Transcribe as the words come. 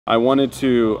I wanted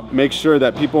to make sure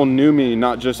that people knew me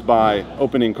not just by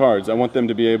opening cards. I want them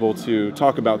to be able to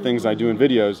talk about things I do in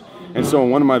videos. And so in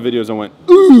one of my videos I went,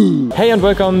 ooh! Hey and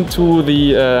welcome to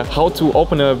the how to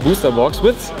open a booster box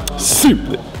with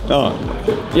Simply.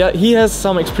 Yeah, he has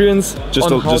some experience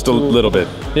just a little bit.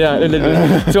 Yeah, a little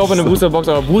bit. To open a booster box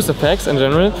or booster packs in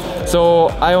general. So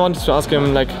I wanted to ask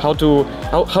him like how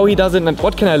he does it and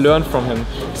what can I learn from him.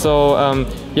 So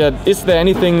yeah, is there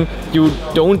anything you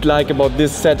don't like about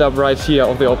this setup right here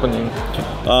of the opening?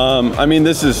 I mean,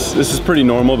 this is pretty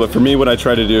normal, but for me what I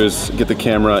try to do is get the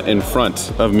camera in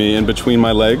front of me in between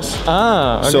my legs.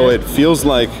 Ah, okay. So it feels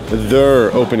like they're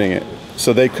opening it.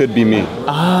 So they could be me.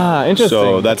 Ah, interesting.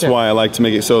 So that's why I like to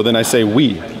make it, so then I say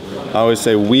we. I always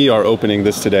say we are opening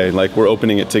this today, like we're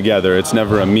opening it together. It's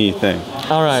never a me thing.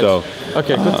 All right. So,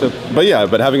 okay, good tip. But yeah,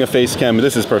 but having a face cam,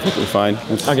 this is perfectly fine.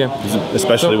 Okay.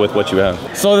 Especially with what you have.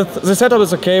 So the setup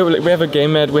is okay. We have a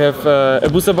game mat, we have a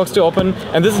booster box to open,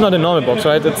 and this is not a normal box,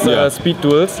 right? It's speed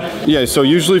duels. Yeah, so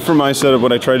usually for my setup,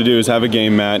 what I try to do is have a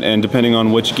game mat, and depending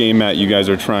on which game mat you guys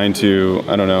are trying to,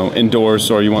 I don't know, endorse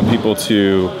or you want people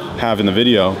to have in the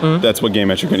video, that's what game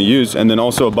mat you're going to use. And then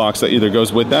also a box that either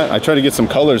goes with that. I try to get some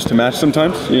colors to match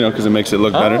sometimes, you know, because it makes it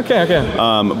look better. Okay,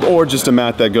 okay. Or just a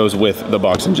mat that goes with the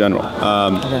box in general.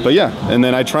 But yeah, and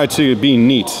then I try to be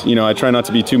neat. You know, I try not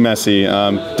to be too messy,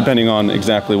 depending on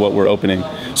exactly what we're opening.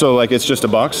 So like it's just a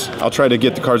box. I'll try to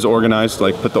get the cards organized,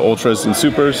 like put the ultras and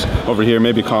supers over here,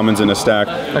 maybe commons in a stack.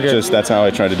 Okay. Just that's how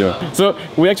I try to do it. So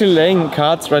we're actually laying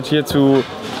cards right here to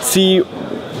see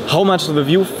how much the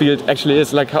view field actually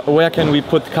is, like where can we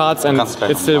put cards and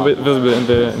it's still visible in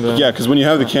the... Yeah, because when you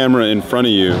have the camera in front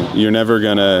of you, you're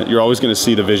always gonna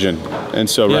see the vision. And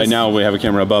so right now we have a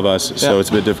camera above us, so it's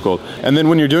a bit difficult. And then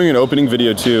when you're doing an opening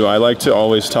video too, I like to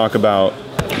always talk about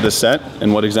the set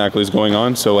and what exactly is going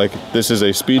on. So like this is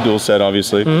a speed duel set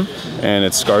obviously, and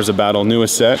it's Scars of Battle,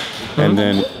 newest set, and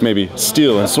then maybe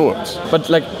Steel and Swords. But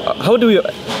like how do you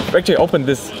actually open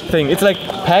this thing? It's like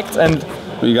packed and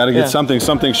you gotta get something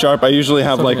sharp. I usually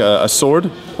have like a sword.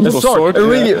 A little sword?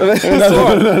 Really?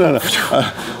 No.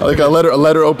 Like a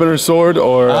letter opener sword,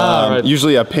 or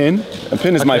usually a pin. A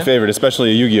pin is my favorite, especially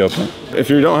a YuGiOh pin.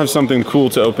 If you don't have something cool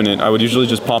to open it, I would usually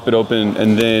just pop it open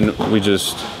and then we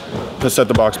just set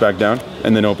the box back down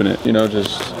and then open it. You know, I would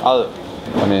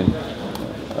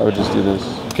just do this.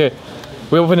 Okay.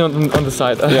 We open it on the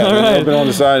side. Yeah, open on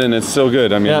the side and it's still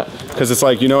good. I mean, because it's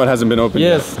like, you know, it hasn't been opened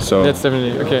yet. So that's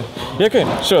definitely, okay. Yeah,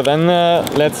 okay, sure, then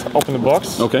let's open the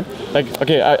box. Okay. Like,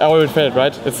 okay, I already felt it,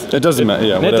 right? It doesn't matter,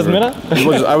 yeah, whatever. It doesn't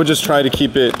matter? I would just try to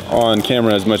keep it on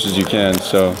camera as much as you can,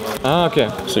 so. Ah, okay.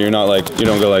 So you're not like, you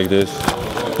don't go like this,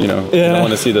 you know. You don't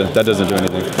want to see that doesn't do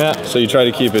anything. Yeah. So you try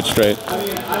to keep it straight.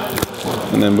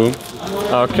 And then boom.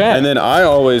 Okay. And then I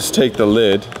always take the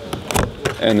lid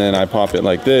and then I pop it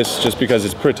like this, just because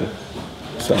it's pretty.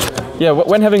 So. Yeah,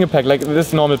 when having a pack, like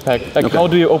this normal pack, like how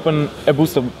do you open a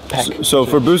booster pack? So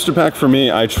for booster pack, for me,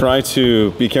 I try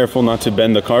to be careful not to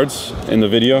bend the cards in the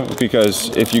video, because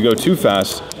if you go too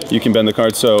fast, you can bend the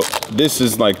cards. So this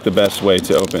is like the best way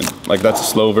to open. Like that's a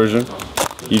slow version.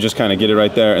 You just kind of get it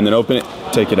right there and then open it,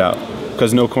 take it out,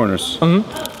 because no corners.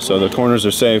 So the corners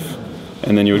are safe,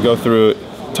 and then you would go through it,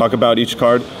 talk about each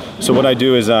card. So what I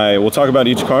do is I will talk about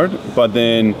each card, but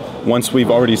then once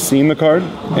we've already seen the card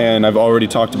and I've already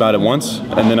talked about it once,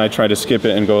 and then I try to skip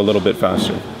it and go a little bit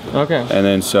faster. Okay. And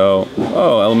then so,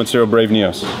 Element Zero Brave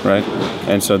Neos, right?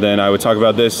 And so then I would talk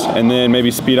about this and then maybe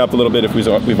speed up a little bit if we've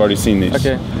already seen these.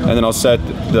 Okay. And then I'll set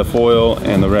the foil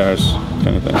and the rares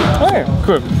kind of thing. Okay,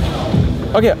 cool.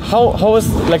 Okay, how is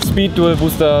like speed duel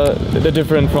booster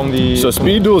different from the... So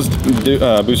speed duels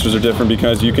boosters are different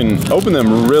because you can open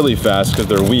them really fast because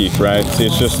they're weak, right? See,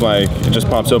 it's just like, it just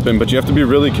pops open, but you have to be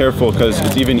really careful because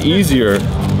it's even easier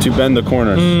to bend the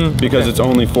corners because it's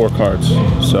only 4 cards.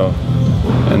 So,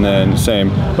 and then same,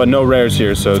 but no rares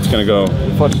here, so it's gonna go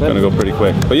pretty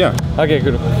quick. But yeah. Okay,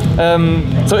 good.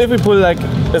 So if we pull like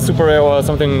a super rare or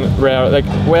something rare, like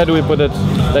where do we put it?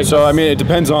 Like, so I mean, it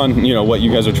depends on, you know, what you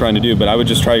guys are trying to do, but I would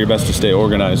just try your best to stay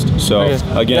organized. So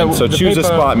again, so choose a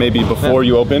spot maybe before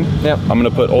you open. I'm gonna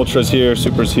put ultras here,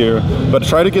 supers here, but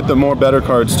try to get the more better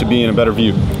cards to be in a better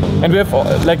view. And we have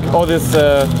like all this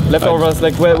leftovers,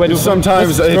 like where do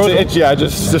sometimes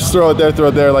just throw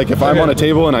it there. Like if I'm on a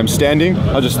table and I'm standing,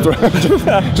 I'll just throw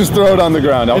it on the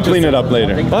ground. I'll clean it up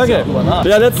later. Okay.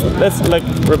 Yeah, let's like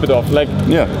rip it off. Like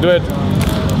do it.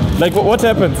 Like what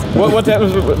happens? What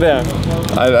happens there?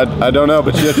 I don't know,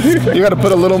 but you got to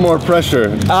put a little more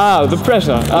pressure. Ah, the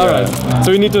pressure. All right.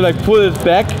 So you need to like pull it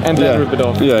back and then rip it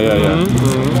off. Yeah.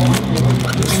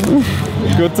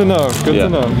 Good to know. Good to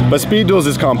know. But speed duels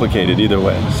is complicated either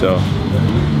way. So.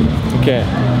 Okay,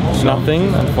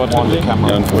 nothing, unfortunately.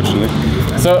 Yeah, unfortunately.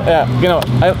 So yeah, you know,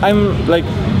 I'm like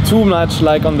too much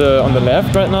like on the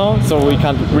left right now, so we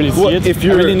can't really see it. If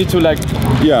you really need to like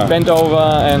bend over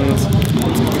and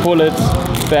pull it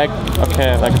back.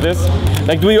 Okay, like this.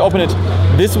 Like, do you open it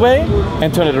this way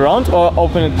and turn it around, or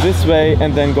open it this way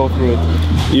and then go through it?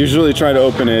 Usually try to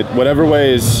open it whatever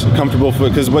way is comfortable for,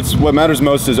 because what matters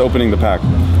most is opening the pack.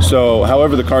 So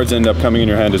however the cards end up coming in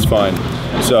your hand is fine.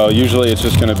 So usually it's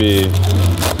just going to be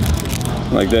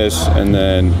like this, and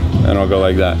I'll go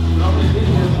like that.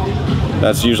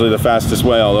 That's usually the fastest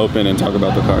way I'll open and talk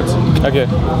about the cards. Okay.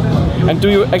 And do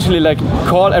you actually like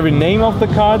call every name of the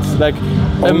cards? Like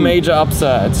a major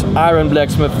upset, Iron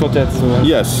Blacksmith Notetsu?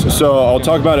 Yes, so I'll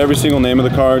talk about every single name of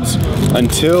the cards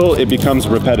until it becomes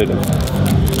repetitive,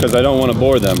 because I don't want to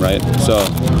bore them, right? So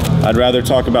I'd rather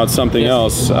talk about something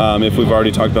else if we've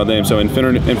already talked about names. So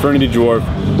Infernity Dwarf,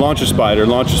 Launcher Spider.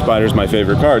 Launcher Spider is my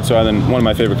favorite card, so then one of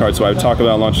my favorite cards. So I would talk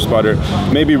about Launcher Spider,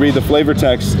 maybe read the flavor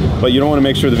text, but you don't want to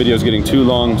make sure the video is getting too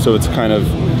long, so it's kind of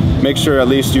make sure at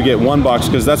least you get one box,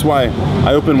 because that's why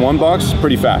I open one box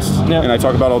pretty fast, and I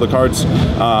talk about all the cards.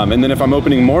 And then if I'm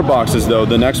opening more boxes though,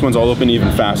 the next ones I'll open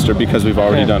even faster because we've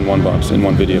already done one box in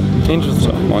one video. Interesting.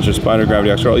 So Launcher Spider, Gravity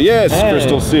Axe Roll. Yes,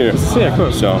 Crystal Seer. Yeah,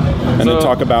 cool. So, and then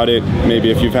talk about it, maybe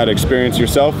if you've had experience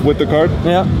yourself with the card.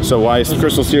 Yeah. So why is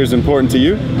Crystal Seer is important to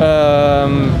you?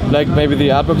 Like maybe the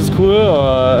artwork is cool,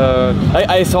 or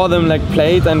I saw them like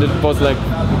played and it was like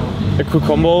a cool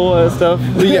combo stuff.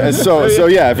 Yeah, so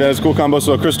yeah, if it has a cool combo.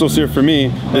 So Crystal Seer for me,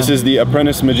 this is the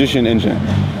Apprentice Magician engine.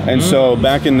 And so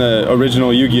back in the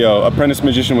original Yu-Gi-Oh, Apprentice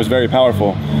Magician was very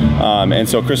powerful. And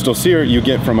so Crystal Seer you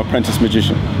get from Apprentice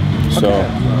Magician. So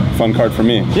fun card for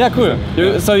me. Yeah, cool.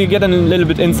 So you get a little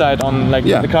bit insight on like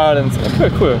the card and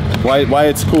cool. Why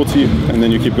it's cool to you, and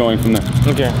then you keep going from there.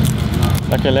 Okay.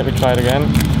 Okay, let me try it again.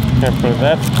 Careful with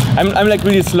that. I'm like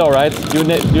really slow, right? You're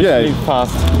really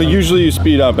fast. But usually you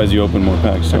speed up as you open more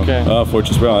packs. So. Okay.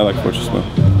 Fortress Rail, I like Fortress Rail.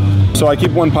 So I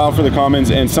keep one pile for the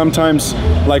commons, and sometimes,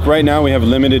 like right now, we have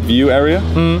limited view area.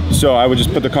 So I would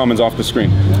just put the commons off the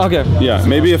screen. Okay. Yeah,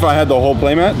 maybe if I had the whole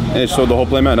playmat, and it showed the whole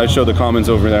playmat, I'd show the commons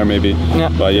over there maybe. Yeah.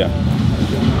 But yeah.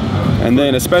 And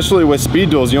then especially with speed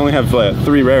duels, you only have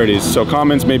 3 rarities. So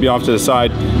commons maybe off to the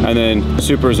side, and then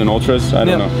supers and ultras, I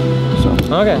don't know.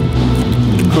 So. Okay.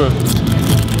 Cool.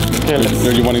 Okay,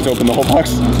 are you wanting to open the whole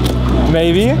box?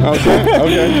 Maybe. Okay.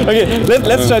 Okay. Okay.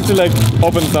 Let's try to like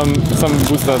open some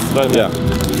boosters. Right now.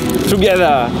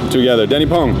 Together. Danny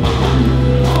Pong.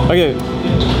 Okay.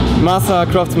 Master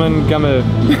Craftsman Gammel.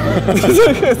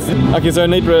 Okay, so I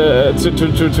need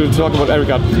to talk about every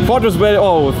card. Fortress Well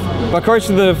Oath,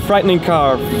 Vacation the Frightening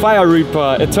Car, Fire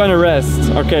Reaper, Eternal Rest.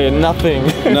 Okay, nothing.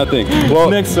 Nothing. Well,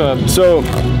 next one. So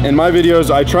in my videos,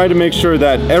 I try to make sure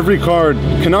that every card,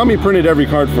 Konami printed every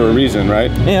card for a reason, right?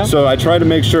 Yeah. So I try to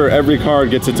make sure every card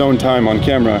gets its own time on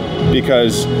camera,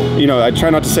 because, you know, I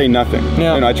try not to say nothing.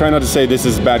 Yeah. And I try not to say this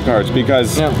is bad cards,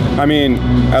 because, I mean,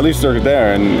 at least they're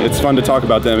there and it's fun to talk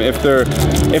about them.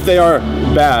 If they are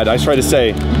bad, I try to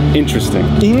say interesting.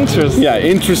 Interesting. Yeah,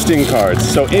 interesting cards.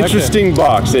 So interesting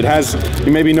box. It has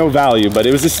maybe no value, but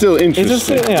it was still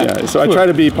interesting. Yeah. So I try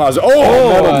to be positive.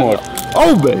 Metalmorph.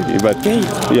 Oh baby, but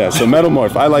yeah. So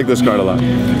Metalmorph. I like this card a lot.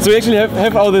 So you actually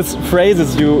have all these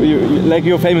phrases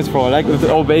you're famous for, like with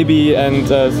oh baby and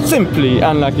simply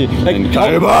unlucky. Like and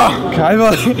Kaiba.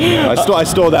 I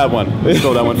stole that one. I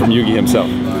stole that one from Yugi himself.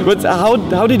 But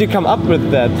how did you come up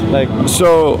with that? Like,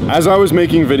 so as I was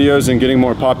making videos and getting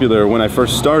more popular when I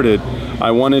first started,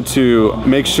 I wanted to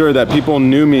make sure that people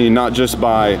knew me not just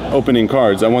by opening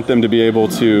cards. I want them to be able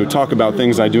to talk about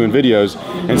things I do in videos.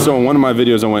 And so in one of my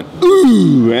videos I went,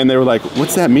 ooh, and they were like,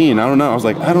 what's that mean? I don't know. I was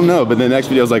like, I don't know. But then the next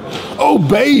video I was like, oh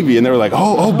baby, and they were like,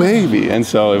 oh baby. And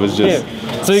so it was just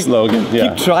so you slogan.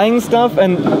 Keep trying stuff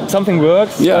and something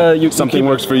works. Yeah, something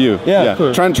works for you. Yeah.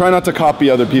 Cool. Try not to copy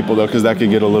other people though, because that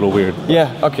could get a little weird.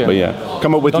 Yeah, okay. But yeah,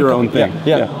 come up with your own thing.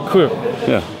 Yeah, cool.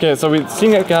 Yeah. Okay, so with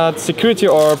single card, security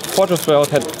or Fortress Well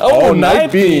had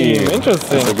Night Beam.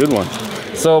 Interesting. That's a good one.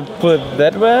 So put it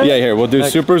that way. Yeah, here we'll do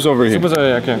like, supers over here. Supers,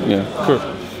 okay. Yeah. Cool.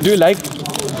 Do you like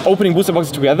opening booster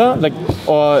boxes together, like,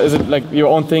 or is it like your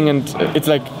own thing and it's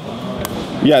like?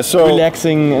 Yeah, so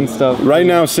relaxing and stuff. Right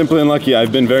now, Simply Unlucky,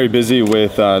 I've been very busy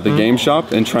with the game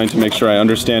shop and trying to make sure I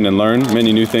understand and learn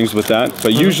many new things with that.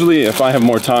 But usually, if I have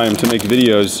more time to make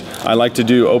videos, I like to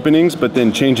do openings, but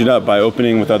then change it up by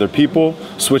opening with other people,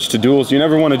 switch to duels. You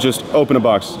never want to just open a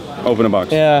box, open a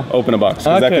box, open a box,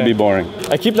 because that could be boring.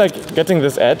 I keep like getting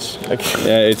this edge. Like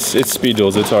yeah, it's speed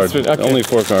duels. It's hard. Only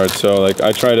 4 cards, so like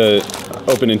I try to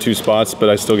open in 2 spots,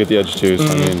 but I still get the edge too. So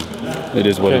I mean, it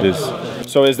is what it is.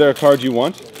 So is there a card you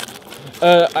want?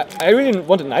 I really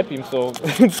want a night beam, so.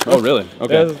 Oh, really?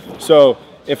 Okay. So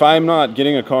if I'm not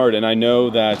getting a card and I know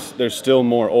that there's still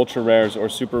more ultra rares or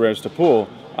super rares to pull,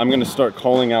 I'm going to start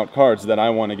calling out cards that I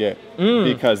want to get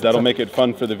because that'll make it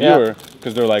fun for the viewer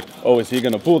because they're like, oh, is he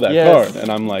going to pull that card?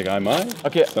 And I'm like, I might.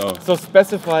 Okay, so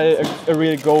specify a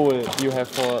real goal you have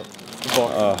for the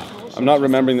box. I'm not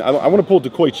remembering. I want to pull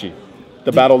Dekoichi,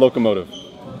 the battle locomotive.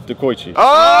 Dekoichi.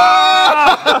 Oh!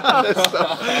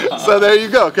 So there you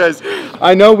go, because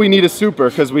I know we need a super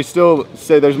because we still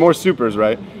say there's more supers,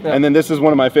 right? Yeah. And then this is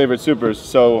one of my favorite supers,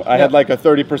 so I had like a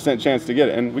 30% chance to get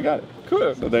it, and we got it.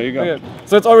 Cool. So there you go. Okay.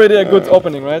 So it's already a good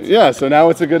opening, right? Yeah, so now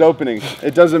it's a good opening.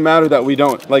 It doesn't matter that we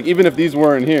don't. Like, even if these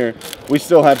weren't here, we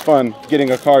still had fun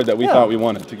getting a card that we thought we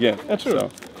wanted to get. That's true.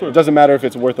 So it doesn't matter if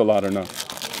it's worth a lot or not.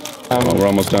 We're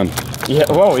almost done. Yeah,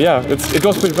 wow, yeah. It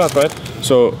goes pretty fast, right?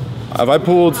 So I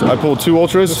pulled 2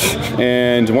 ultras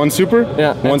and 1 super.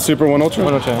 Yeah. 1 super, 1 ultra.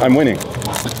 1 ultra. I'm winning.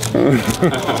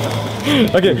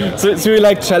 Okay, so you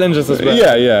like challenges as well?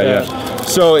 Yeah.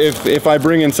 So if I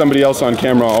bring in somebody else on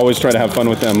camera, I'll always try to have fun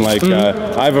with them. Like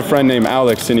I have a friend named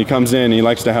Alex, and he comes in, he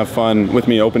likes to have fun with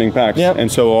me opening packs. Yep.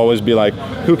 And so we'll always be like,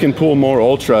 who can pull more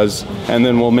ultras, and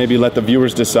then we'll maybe let the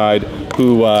viewers decide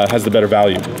who has the better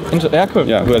value. Yeah, cool.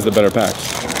 Yeah, who has the better packs.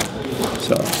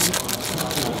 So.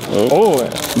 Oh,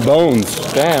 bones.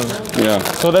 Damn. Yeah.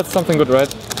 So that's something good,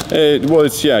 right? Well,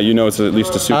 it's you know, it's at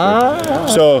least a super.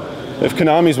 So if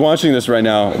Konami's watching this right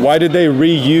now, why did they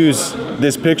reuse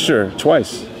this picture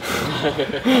twice?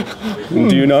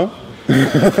 Do you know?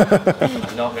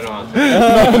 Not gonna answer.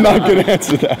 I'm not gonna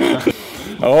answer that.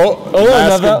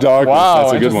 Mask of Darkness. Wow,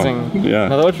 that's a good one. Yeah.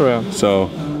 Another ultra rare. So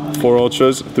 4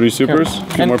 ultras, 3 supers, a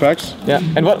few more packs. Yeah.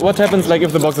 And what happens like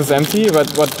if the box is empty?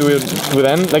 What do you do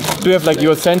then? Like, do you have like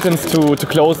your sentence to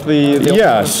close the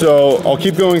Yeah. So I'll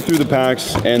keep going through the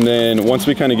packs, and then once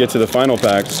we kind of get to the final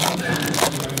packs,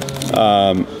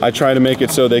 I try to make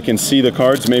it so they can see the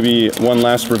cards. Maybe one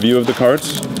last review of the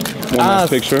cards, one last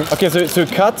picture. Okay. So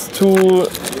cut to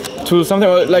something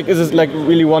like, is this like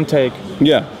really one take?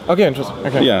 Yeah. Okay, interesting.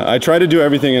 Okay. Yeah, I try to do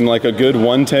everything in like a good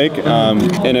one take,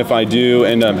 and if I do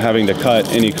end up having to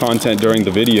cut any content during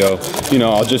the video, you know,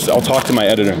 I'll talk to my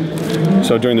editor.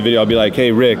 So during the video, I'll be like,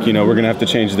 hey Rick, you know, we're gonna have to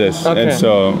change this, and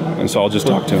so I'll just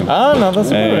talk to him. Ah, no,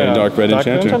 that's and Dark Red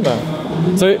Enchanter.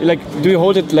 So like, do you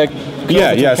hold it like?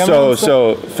 Yeah.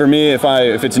 So for me, if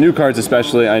it's new cards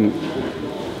especially,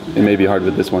 it may be hard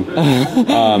with this one.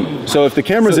 So if the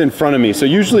camera's in front of me, so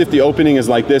usually if the opening is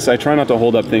like this, I try not to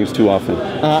hold up things too often.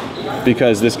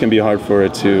 Because this can be hard for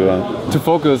it to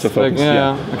focus. Like,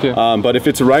 yeah. Okay. But if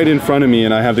it's right in front of me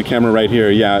and I have the camera right here,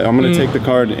 I'm going to take the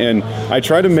card, and I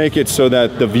try to make it so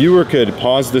that the viewer could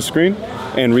pause the screen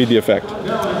and read the effect.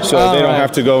 So they don't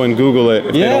have to go and Google it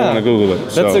if they don't want to Google it.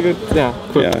 That's a good,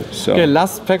 cool. Yeah, so. Okay,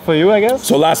 last pack for you, I guess?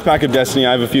 So last pack of Destiny,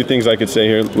 I have a few things I could say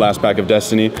here. Last pack of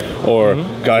Destiny, or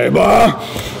Gaiba,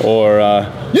 or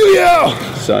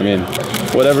YuGiOh! So I mean,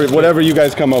 whatever you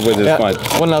guys come up with is fine.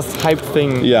 One last hype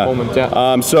thing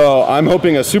moment, so I'm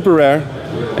hoping a super rare,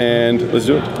 and let's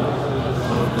do it.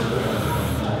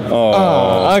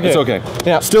 Oh, okay. It's okay.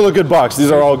 Yeah. Still a good box. These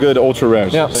are all good ultra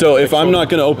rares. Yeah. So if I'm not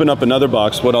going to open up another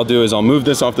box, what I'll do is I'll move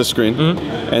this off the screen,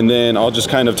 and then I'll just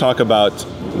kind of talk about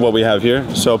what we have here.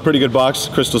 So pretty good box: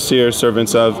 Crystal Seer,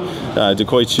 Servants of,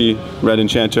 Dekoichi, Red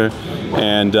Enchanter,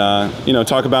 and you know,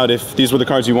 talk about if these were the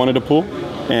cards you wanted to pull,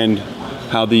 and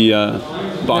how the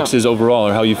box is overall,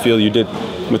 or how you feel you did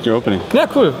with your opening. Yeah,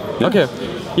 cool. Yeah. Okay.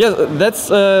 Yeah, that's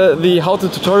the how-to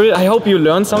tutorial. I hope you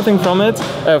learned something from it,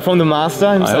 from the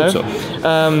master himself. I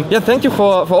hope so. Yeah, thank you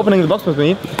for opening the box with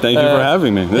me. Thank you for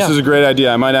having me. This is a great idea.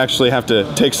 I might actually have to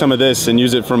take some of this and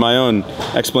use it for my own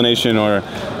explanation or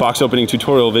box opening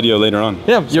tutorial video later on.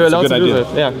 Yeah, you're allowed to do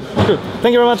that. Yeah, cool.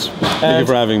 Thank you very much. Thank you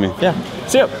for having me. Yeah,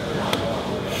 see ya.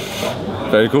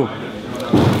 Very cool.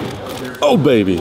 Oh, baby.